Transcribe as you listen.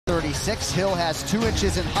196. Hill has 2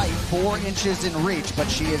 inches in height, 4 inches in reach, but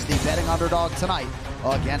she is the betting underdog tonight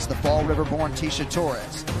against the Fall River-born Tecia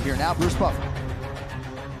Torres. Here now, Bruce Buffer.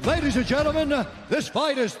 Ladies and gentlemen, this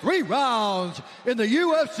fight is 3 rounds in the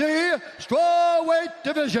UFC strawweight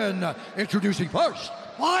division. Introducing first,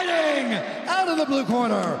 fighting out of the blue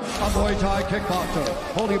corner, a Muay Thai kickboxer,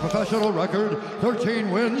 holding a professional record, 13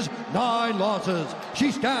 wins, 9 losses.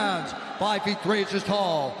 She stands 5 feet 3 inches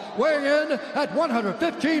tall, weighing in at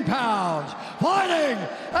 115 pounds. Fighting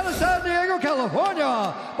out of San Diego,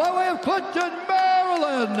 California, by way of Clinton,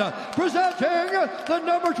 Maryland, presenting the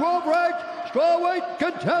number 12 ranked strawweight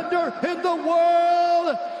contender in the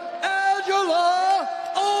world, Angela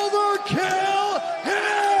Overkill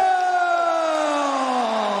Hill!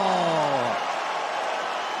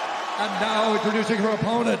 And now introducing her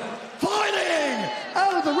opponent, fighting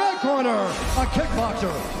out of the red corner, a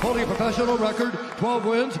kickboxer, holding a professional record, 12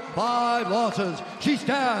 wins, 5 losses. She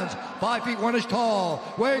stands 5 feet 1 inch tall,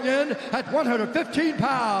 weighing in at 115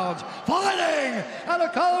 pounds. Fighting out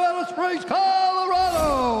of Colorado Springs,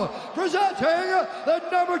 Colorado, presenting the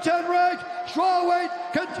number 10 ranked strawweight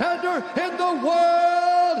contender in the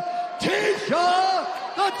world, Tecia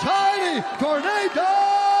the Tiny Tornado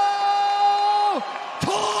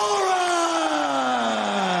Torres!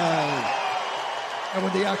 And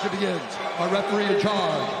when the action begins, our referee in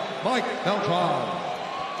charge, Mike Beltran.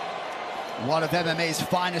 One of MMA's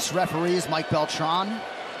finest referees, Mike Beltran.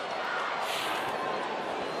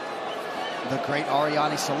 The great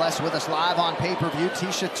Ariane Celeste with us live on pay-per-view.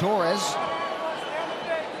 Tecia Torres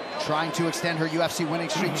trying to extend her UFC winning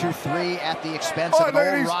streak to 3 at the expense of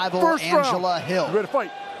an old rival, Angela Hill. You ready to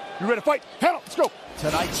fight? You ready to fight? Head up, let's go.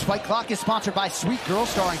 Tonight's Fight Clock is sponsored by Sweet Girl,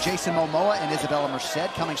 starring Jason Momoa and Isabella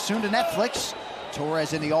Merced, coming soon to Netflix.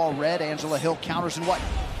 Torres in the all-red, Angela Hill counters in white.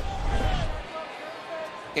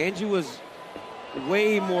 Angie was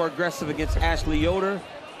way more aggressive against Ashley Yoder.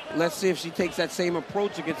 Let's see if she takes that same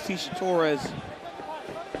approach against Tecia Torres,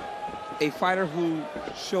 a fighter who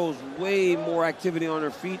shows way more activity on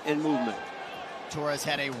her feet and movement. Torres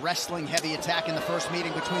had a wrestling-heavy attack in the first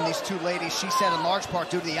meeting between these two ladies. She said in large part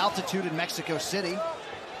due to the altitude in Mexico City,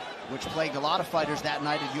 which plagued a lot of fighters that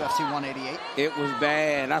night at UFC 188. It was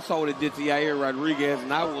bad. I saw what it did to Yair Rodriguez,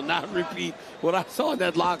 and I will not repeat what I saw in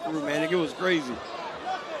that locker room, man. It was crazy.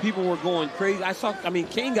 People were going crazy.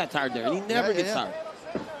 Kane got tired there, and he never gets tired.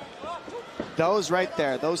 Those right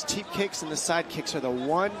there, those teep kicks and the side kicks are the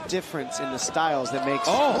one difference in the styles that makes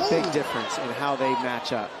a big difference in how they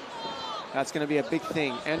match up. That's going to be a big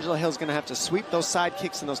thing. Angela Hill's going to have to sweep those side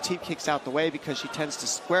kicks and those teep kicks out the way because she tends to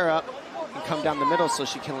square up and come down the middle so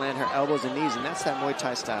she can land her elbows and knees, and that's that Muay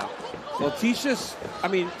Thai style. Well, Ticia's,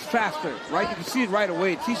 faster, right? You can see it right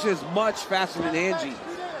away. Tecia is much faster than Angie.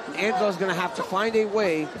 And Angela's going to have to find a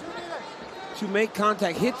way to make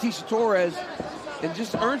contact, hit Tecia Torres, and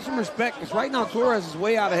just earn some respect, because right now Torres is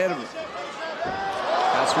way out ahead of her.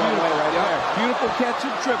 That's one way right there. Beautiful catch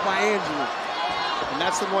and trip by Angela. And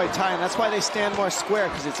that's the Muay Thai, and that's why they stand more square,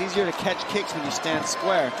 because it's easier to catch kicks when you stand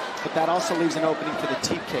square, but that also leaves an opening for the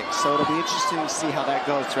teep kicks. So it'll be interesting to see how that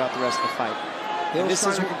goes throughout the rest of the fight. This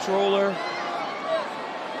is a controller.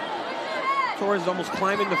 Torres is almost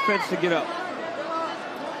climbing the fence to get up.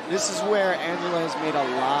 This is where Angela has made a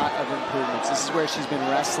lot of improvements. This is where she's been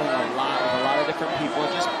wrestling a lot with a lot of different people,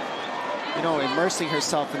 just, immersing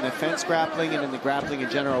herself in the fence grappling and in the grappling in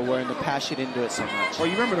general, where in the past she didn't do it so much. Well,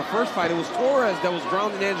 you remember the first fight, it was Torres that was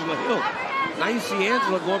grounding Angela Hill. Now you see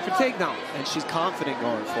Angela going for takedowns. And she's confident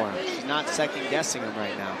going for him. She's not second-guessing him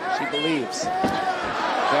right now. She believes.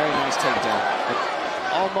 Very nice takedown. But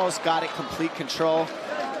almost got it complete control.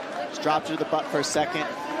 Just dropped her to the butt for a second.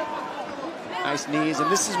 Nice knees. And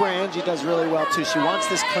this is where Angie does really well, too. She wants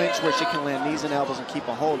this clinch where she can land knees and elbows and keep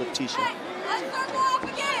a hold of Tecia.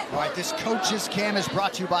 All right, this coach's cam is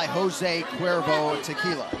brought to you by Jose Cuervo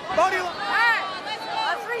Tequila. Body line.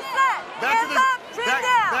 Let's reset. Hands up, chin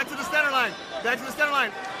down. Back to the center line. Back to the center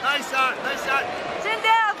line. Nice shot, nice shot. Chin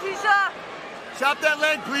down, Tecia. Chop that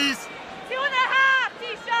leg, please. 2.5,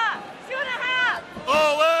 Tecia. 2.5.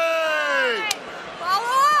 Oh, wait.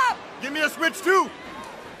 Follow up. Give me a switch, too.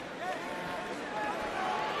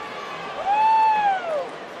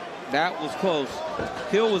 That was close.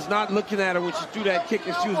 Hill was not looking at her when she threw that kick.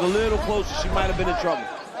 If she was a little closer, she might have been in trouble.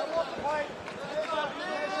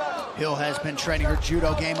 Hill has been training her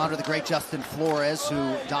judo game under the great Justin Flores,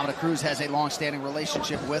 who Dominic Cruz has a long-standing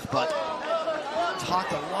relationship with, but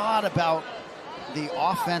talked a lot about the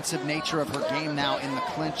offensive nature of her game now in the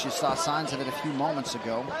clinch. You saw signs of it a few moments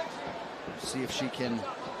ago. See if she can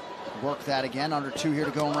work that again. Under 2 here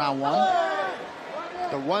to go in round 1.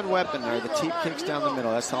 The one weapon are the teep kicks down the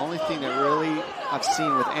middle. That's the only thing that really I've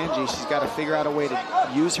seen with Angie. She's got to figure out a way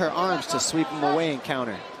to use her arms to sweep them away and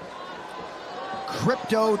counter.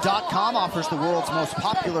 Crypto.com offers the world's most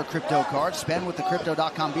popular crypto card. Spend with the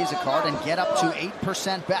Crypto.com Visa card and get up to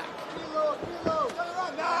 8% back.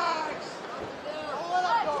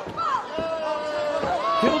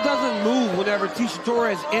 Hill doesn't move whenever Tisha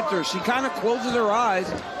Torres enters. She kind of closes her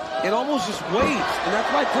eyes and almost just waits. And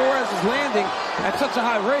that's why Torres is landing at such a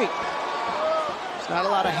high rate. There's not a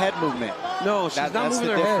lot of head movement. No, she's not that's moving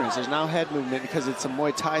the her difference. head. There's no head movement because it's a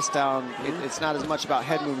Muay Thai style. It's not as much about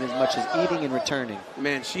head movement as much as eating and returning.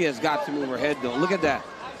 Man, she has got to move her head, though. Look at that.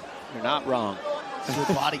 You're not wrong.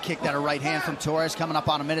 Good body kick, that a right hand from Torres. Coming up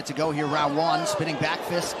on a minute to go here, round one. Spinning back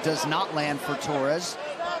fist does not land for Torres.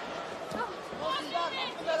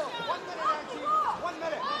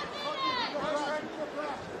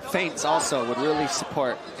 Feints also would really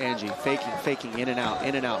support Angie. Faking, in and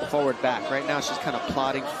out, forward, back. Right now she's kind of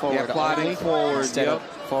plodding forward. Yeah, plodding forward, instead of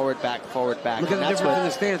forward, back. Look at the difference in the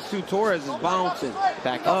stance, too. Torres is bouncing.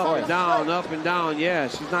 Back and up forth. and down, up and down. Yeah,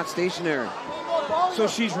 she's not stationary. So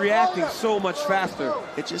she's reacting so much faster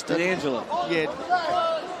It just than Angela. Yeah.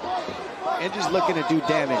 Angie's looking to do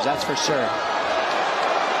damage, that's for sure.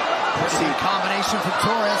 See, combination from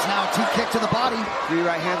Torres. Now a kick to the body. 3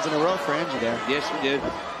 right hands in a row for Angie there. Yes, she did.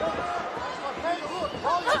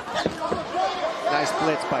 Nice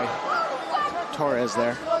blitz by Torres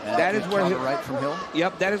there. That is where Hill, right from Hill.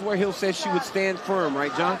 Yep, that is where Hill says she would stand firm,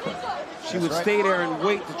 right, John? She would right. stay there and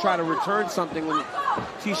wait to try to return something when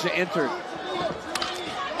Tisha entered.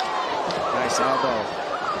 Nice elbow.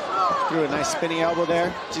 Threw a nice spinning elbow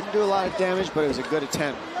there. Didn't do a lot of damage, but it was a good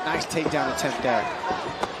attempt. Nice takedown attempt there.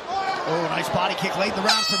 Oh, nice body kick late in the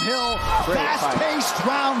round from Hill. Great Fast-paced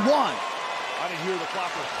round one. I didn't hear the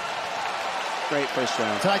clapper. Great first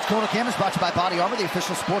round. Tonight's Total Cam is brought to you by Body Armor, the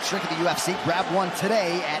official sports drink of the UFC. Grab one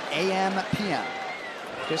today at AM PM.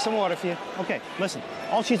 Here's some water for you. Okay, listen.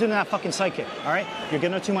 All she's doing is that fucking side kick, all right? You're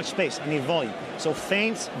giving her too much space. I need volume. So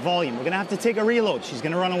feints, volume. We're going to have to take a reload. She's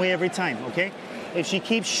going to run away every time, okay? If she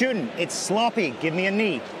keeps shooting, it's sloppy. Give me a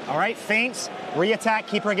knee, all right? Feints, re-attack,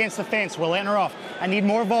 keep her against the fence. We're letting her off. I need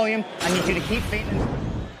more volume. I need you to keep feinting.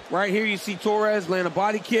 Right here you see Torres land a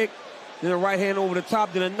body kick, then a right hand over the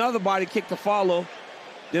top, then another body kick to follow.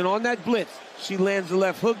 Then on that blitz, she lands the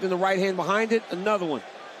left hook, then the right hand behind it, another one.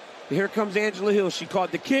 Here comes Angela Hill. She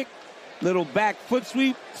caught the kick, little back foot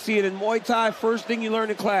sweep. See it in Muay Thai, first thing you learn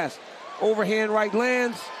in class. Overhand right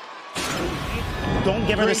lands. Don't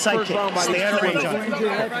give her the side kick. Stay out of range on it.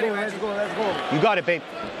 Let's go. You got it, babe.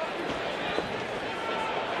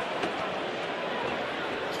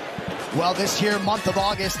 Well, this here month of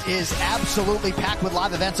August is absolutely packed with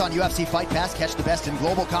live events on UFC Fight Pass. Catch the best in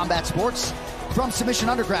global combat sports. From Submission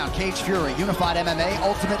Underground, Cage Fury, Unified MMA,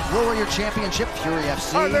 Ultimate Warrior Championship, Fury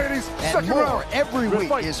FC, All right, ladies, and more. round. Every Ready week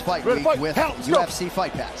fight. is Fight Ready Week fight. with Let's UFC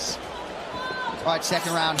Fight Pass. All right,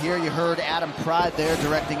 second round here. You heard Adam Pride there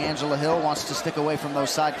directing Angela Hill. Wants to stick away from those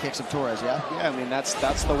side kicks of Torres, yeah? Yeah, I mean, that's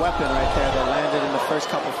the weapon right there that landed in the first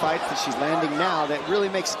couple fights that she's landing now. That really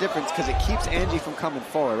makes a difference because it keeps Angie from coming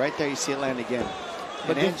forward. Right there, you see it land again.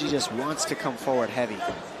 But Angie just wants to come forward heavy.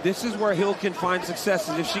 This is where Hill can find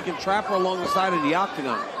successes if she can trap her along the side of the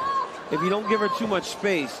octagon. If you don't give her too much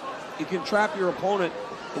space, you can trap your opponent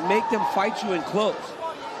and make them fight you in close.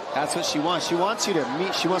 That's what she wants. She wants you to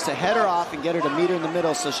meet. She wants to head her off and get her to meet her in the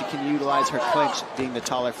middle so she can utilize her clinch, being the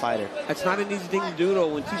taller fighter. That's not an easy thing to do, though,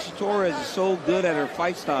 when Tisha Torres is so good at her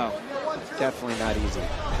fight style. Definitely not easy.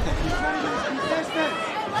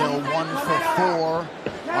 Hill 1 for 4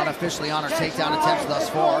 unofficially on her takedown attempts thus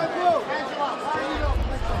far.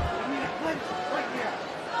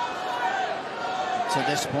 To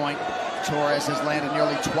this point, Torres has landed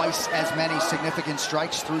nearly twice as many significant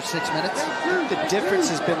strikes through 6 minutes. The difference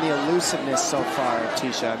has been the elusiveness so far,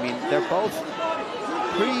 Tisha. I mean, they're both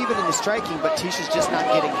pretty even in the striking, but Tisha's just not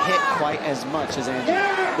getting hit quite as much as Angie.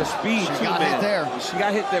 The speed, She got hit there. She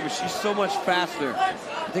got hit there, but she's so much faster.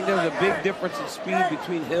 I think there's a big difference in speed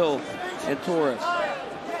between Hill and Torres.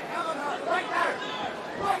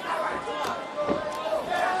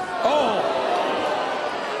 Oh!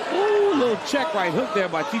 Ooh, little check right hook there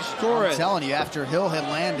by Tisha Torres. I'm telling you, after Hill had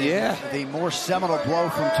landed the more seminal blow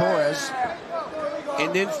from Torres.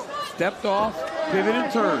 And then stepped off, pivot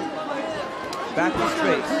and turn. Back to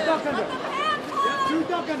space.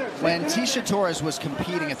 When Tisha Torres was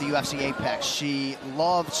competing at the UFC Apex, she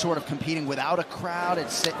loved sort of competing without a crowd. It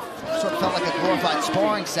sort of felt like a glorified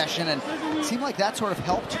sparring session, and it seemed like that sort of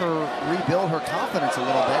helped her rebuild her confidence a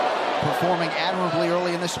little bit, performing admirably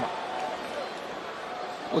early in this one.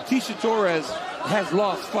 Well, Tisha Torres has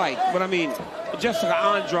lost fights, but I mean, Jessica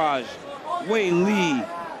Andrade, Wei Lee,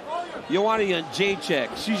 Joanna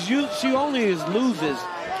Jędrzejczyk, she only loses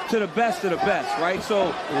to the best of the best, right?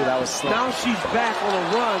 So that was now she's back on a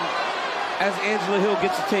run as Angela Hill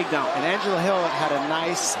gets a takedown. And Angela Hill had a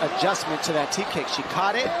nice adjustment to that T-kick. She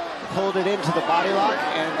caught it, pulled it into the body lock,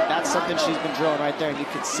 and that's something she's been drilling right there, and you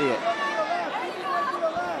can see it.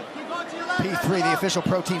 P3, the official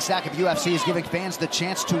protein snack of UFC, is giving fans the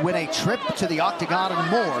chance to win a trip to the Octagon and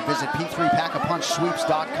more. Visit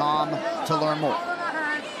P3packapunchsweeps.com to learn more.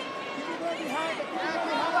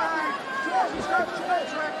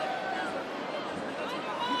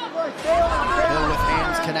 Hill with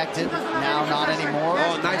hands connected, now not anymore.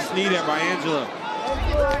 Oh, nice knee there by Angela.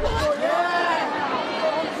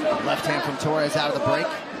 Left hand from Torres out of the break.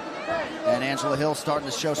 And Angela Hill starting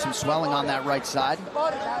to show some swelling on that right side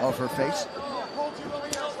of her face.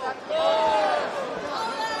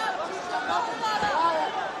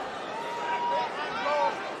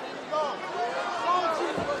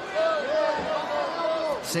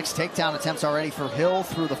 Six takedown attempts already for Hill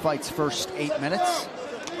through the fight's first 8 minutes.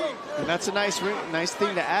 And that's a nice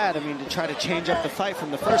thing to add. I mean, to try to change up the fight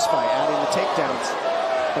from the first fight, adding the takedowns.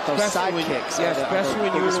 But those side kicks. Yeah, especially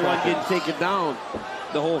when you were the one getting taken down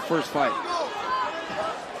the whole first fight.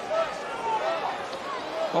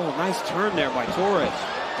 Oh, nice turn there by Torres.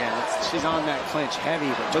 Yeah, she's on that clinch heavy.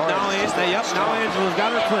 But now Angela's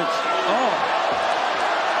got her clinch. Oh.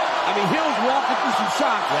 I mean, Hill's walking through some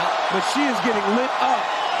shots, but she is getting lit up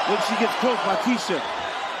when she gets close by Tisha.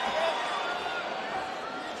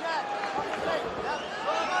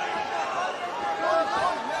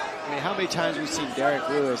 How many times we've seen Derek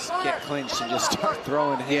Lewis get clinched and just start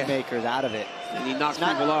throwing haymakers out of it. And he knocks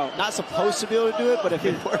people out. Not supposed to be able to do it, but if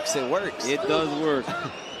it works, it works. It does work.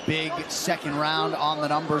 Big second round on the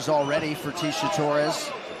numbers already for Tisha Torres.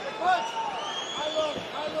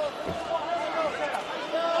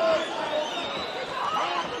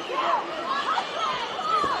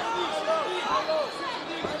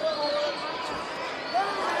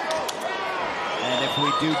 If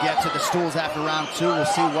we do get to the stools after round 2, we'll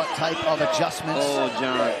see what type of adjustments. Oh,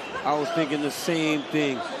 John, I was thinking the same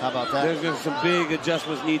thing. How about that? There's going to be some big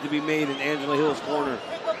adjustments need to be made in Angela Hill's corner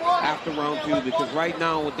after round 2, because right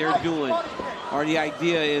now what they're doing, or the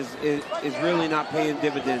idea is really not paying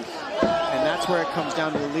dividends. And that's where it comes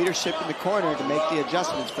down to the leadership in the corner to make the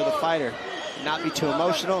adjustments for the fighter. Not be too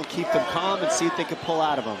emotional and keep them calm and see if they can pull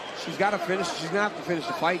out of them. She's got to finish. She's going to have to finish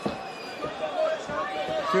the fight.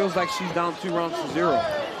 Feels like she's down 2 rounds to 0.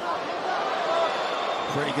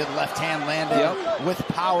 Pretty good left hand landed with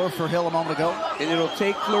power for Hill a moment ago. And it'll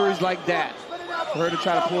take flurries like that for her to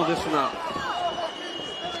try to pull this one out.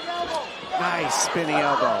 Nice spinning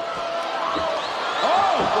elbow.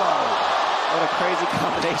 Oh, whoa. What a crazy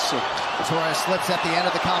combination. Torres slips at the end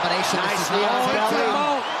of the combination. Nice neon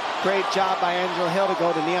belly. Great job by Angela Hill to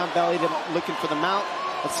go to neon belly, looking for the mount.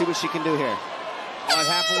 Let's see what she can do here. What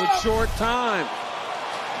happened with short time?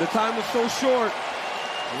 The time was so short.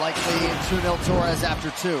 Likely 2-0 Torres after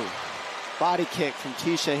 2. Body kick from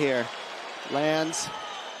Tisha here. Lands.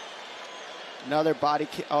 Another body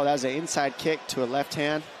kick. Oh, that was an inside kick to a left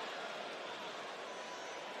hand.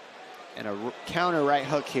 And a counter right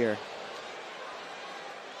hook here.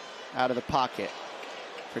 Out of the pocket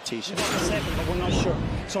for Tisha. But we're not sure.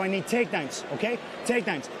 So I need takedowns, okay?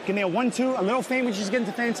 Takedowns. Give me a 1-2, a little feint when she's getting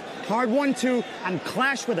to fence, hard 1-2, and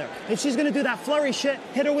clash with her. If she's gonna do that flurry shit,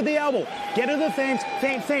 hit her with the elbow. Get her to the fence,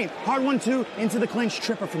 feint, hard 1-2, into the clinch,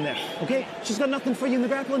 trip her from there, okay? She's got nothing for you in the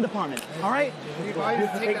grappling department, all right?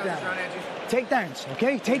 Takedowns,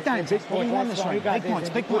 okay? Takedowns. Big points. Big points,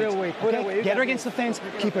 big points. Okay? Get her against the fence,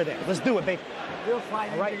 keep her there. Let's do it, babe. You'll fly,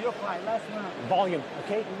 all right? You'll fly. Last round. Volume,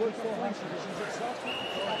 okay? Let's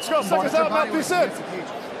go, seconds out, mouthpiece in.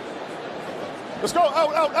 Let's go,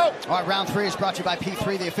 out. All right, round 3 is brought to you by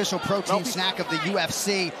P3, the official protein snack of the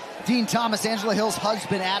UFC. Dean Thomas, Angela Hill's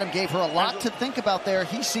husband, Adam, gave her a lot to think about there.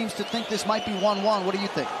 He seems to think this might be 1-1. What do you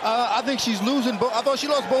think? I think she's losing. I thought she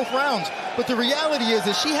lost both rounds. But the reality is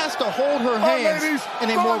that she has to hold her hands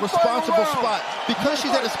in a more responsible spot. Because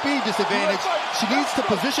she's at a speed disadvantage, she needs to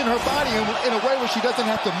position her body in a way where she doesn't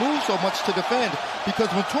have to move so much to defend.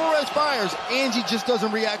 Because when Torres fires, Angie just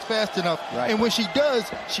doesn't react fast enough. Right. And when she does,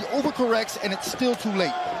 she overcorrects, and it's still too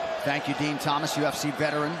late. Thank you, Dean Thomas, UFC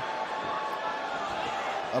veteran.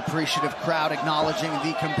 Appreciative crowd acknowledging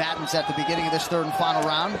the combatants at the beginning of this third and final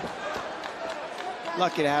round.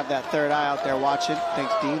 Lucky to have that third eye out there watching.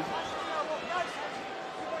 Thanks, Dean.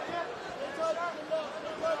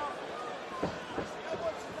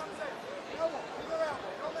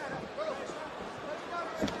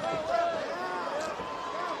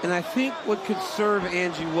 And I think what could serve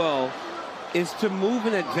Angie well is to move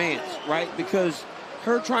in advance, right? Because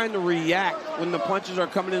her trying to react when the punches are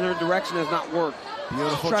coming in her direction has not worked.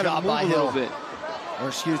 Beautiful job by Hill. Or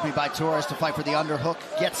excuse me, by Torres to fight for the underhook.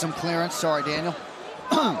 Get some clearance. Sorry, Daniel.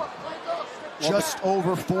 Just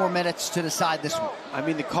over 4 minutes to decide this one. I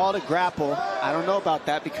mean, the call to grapple, I don't know about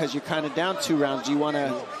that because you're kind of down 2 rounds. Do you want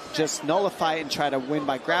to just nullify it and try to win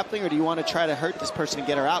by grappling, or do you want to try to hurt this person and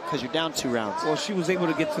get her out because you're down 2 rounds? Well, she was able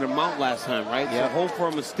to get to the mount last time, right? Yeah. So hope for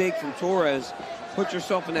a mistake from Torres. Put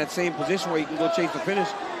yourself in that same position where you can go chase the finish,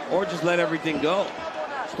 or just let everything go.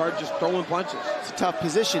 Start just throwing punches. It's a tough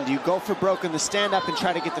position. Do you go for broke in the stand-up and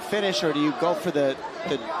try to get the finish, or do you go for the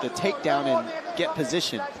takedown and get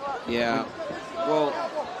position? Yeah. Well,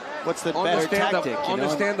 what's the better tactic? On the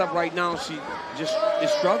stand-up right now, she just is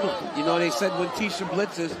struggling. You know, they said when Tisha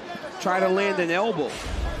blitzes, try to land an elbow.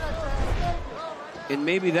 And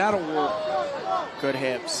maybe that'll work. Good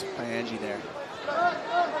hips by Angie there.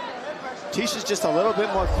 Tisha's just a little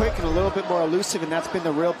bit more quick and a little bit more elusive, and that's been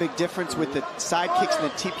the real big difference with the side kicks and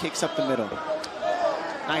the teep kicks up the middle.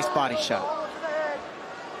 Nice body shot.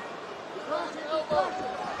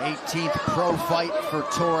 18th pro fight for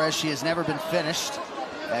Torres. She has never been finished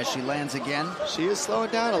as she lands again. She is slowing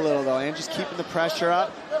down a little, though, and just keeping the pressure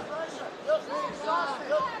up.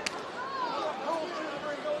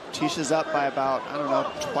 Tisha's up by about, I don't know,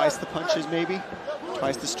 twice the punches maybe,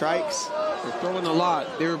 twice the strikes. They're throwing a lot.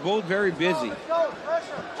 They were both very busy.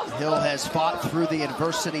 Hill has fought through the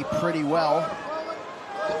adversity pretty well.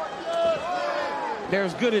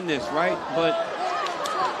 There's good in this, right? But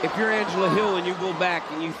if you're Angela Hill and you go back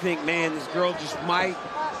and you think, man, this girl just might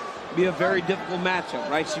be a very difficult matchup,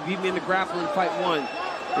 right? She beat me in the grappling fight 1,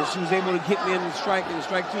 and she was able to get me in the strike 2. It's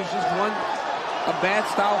just a bad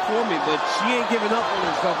style for me, but she ain't giving up on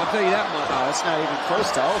herself, I'll tell you that much. No, it's not even close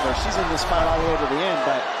to over. She's in this fight all the way to the end,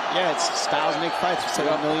 but yeah, it's styles make fights. We've said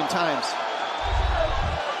it a million times.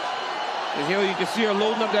 And here you can see her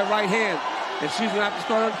loading up that right hand, and she's gonna have to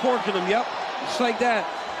start uncorking them. Yep, just like that.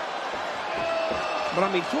 But I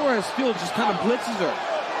mean, Torres still just kind of blitzes her.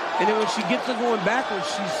 And then when she gets her going backwards,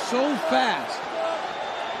 she's so fast.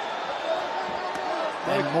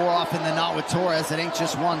 And more often than not with Torres, it ain't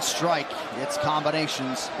just one strike, it's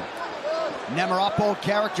combinations. Nemiroff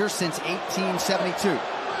character since 1872.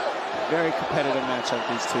 Very competitive matchup,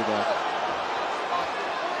 these two, though.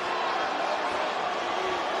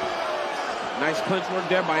 Nice clinch work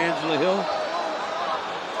there by Angela Hill.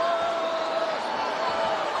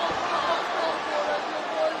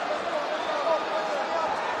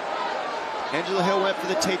 Angela Hill went for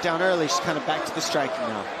the takedown early. She's kind of back to the striking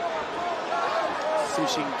now. See if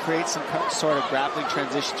she can create some sort of grappling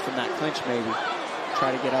transitions from that clinch, maybe.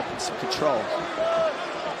 Try to get up in some control.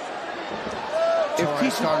 If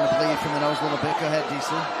Tisha starting to bleed from the nose a little bit. Go ahead,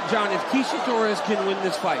 DC. John, if Tisha Torres can win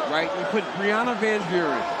this fight, right? You put Brianna Van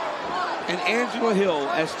Buren and Angela Hill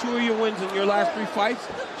as 2 of your wins in your last 3 fights,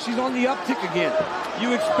 she's on the uptick again.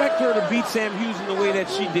 You expect her to beat Sam Hughes in the way that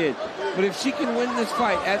she did. But if she can win this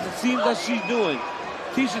fight, as it seems that she's doing,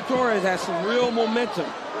 Tisha Torres has some real momentum.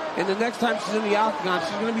 And the next time she's in the octagon,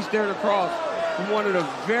 she's going to be staring across from one of the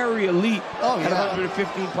very elite at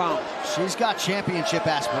 115 pounds. She's got championship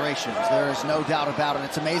aspirations. There is no doubt about it.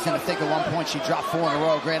 It's amazing to think at one point she dropped 4 in a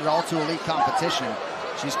row, granted all to elite competition.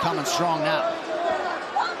 She's coming strong now.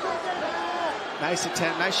 Nice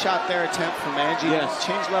attempt, nice shot there attempt from Angie. Yes.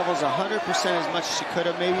 Change levels 100% as much as she could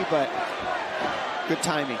have maybe, but good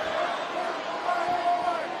timing.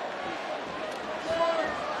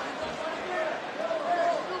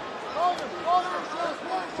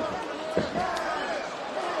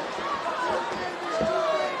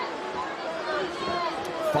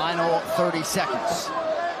 Final 30 seconds.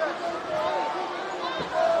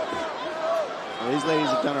 Well, these ladies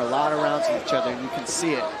have done a lot of rounds with each other, and you can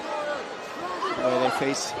see it, the way they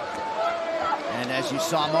face. And as you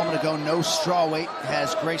saw a moment ago, no strawweight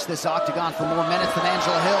has graced this octagon for more minutes than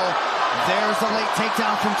Angela Hill. There's a late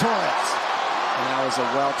takedown from Torres. And that was a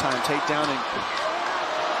well-timed takedown, and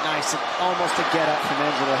nice, almost a get up from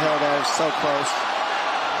Angela Hill there, so close.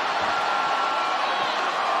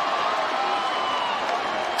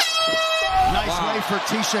 Nice way for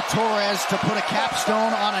Tisha Torres to put a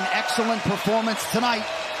capstone on an excellent performance tonight.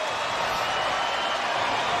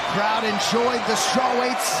 Crowd enjoyed the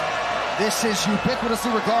strawweights. This is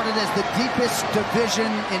ubiquitously regarded as the deepest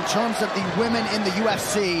division in terms of the women in the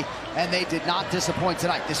UFC, and they did not disappoint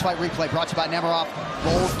tonight. This fight replay brought to you by Nemiroff,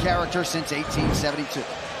 bold character since 1872.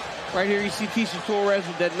 Right here you see Tisha Torres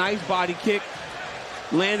with that nice body kick,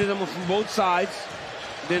 landed them from both sides.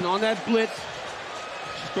 Then on that blitz,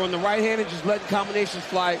 she's throwing the right hand and just letting combinations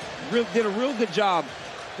fly. Did a real good job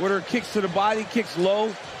with her kicks to the body, kicks low.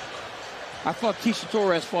 I thought Tecia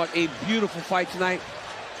Torres fought a beautiful fight tonight.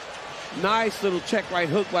 Nice little check right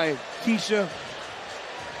hook by Tecia.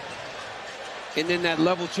 And then that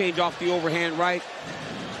level change off the overhand right.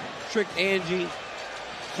 Tricked Angie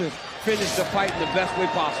to finish the fight in the best way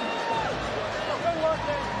possible.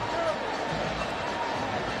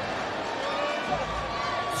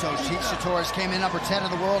 So Tecia Torres came in number 10 in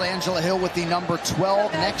the world. Angela Hill with the number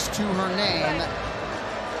 12 next to her name.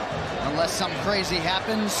 Unless something crazy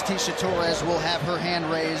happens, Tecia Torres will have her hand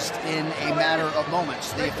raised in a matter of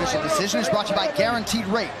moments. The official decision is brought to you by Guaranteed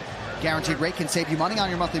Rate. Guaranteed Rate can save you money on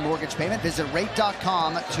your monthly mortgage payment. Visit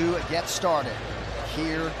rate.com to get started.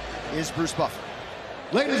 Here is Bruce Buffer.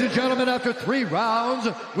 Ladies and gentlemen, after 3 rounds,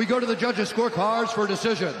 we go to the judges' scorecards for a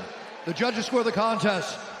decision. The judges score the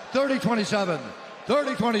contest 30-27,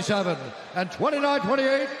 30-27, and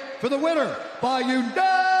 29-28 for the winner by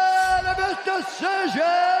unanimous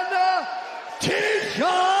decision,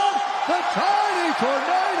 Tecia the Tiny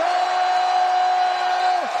Tornado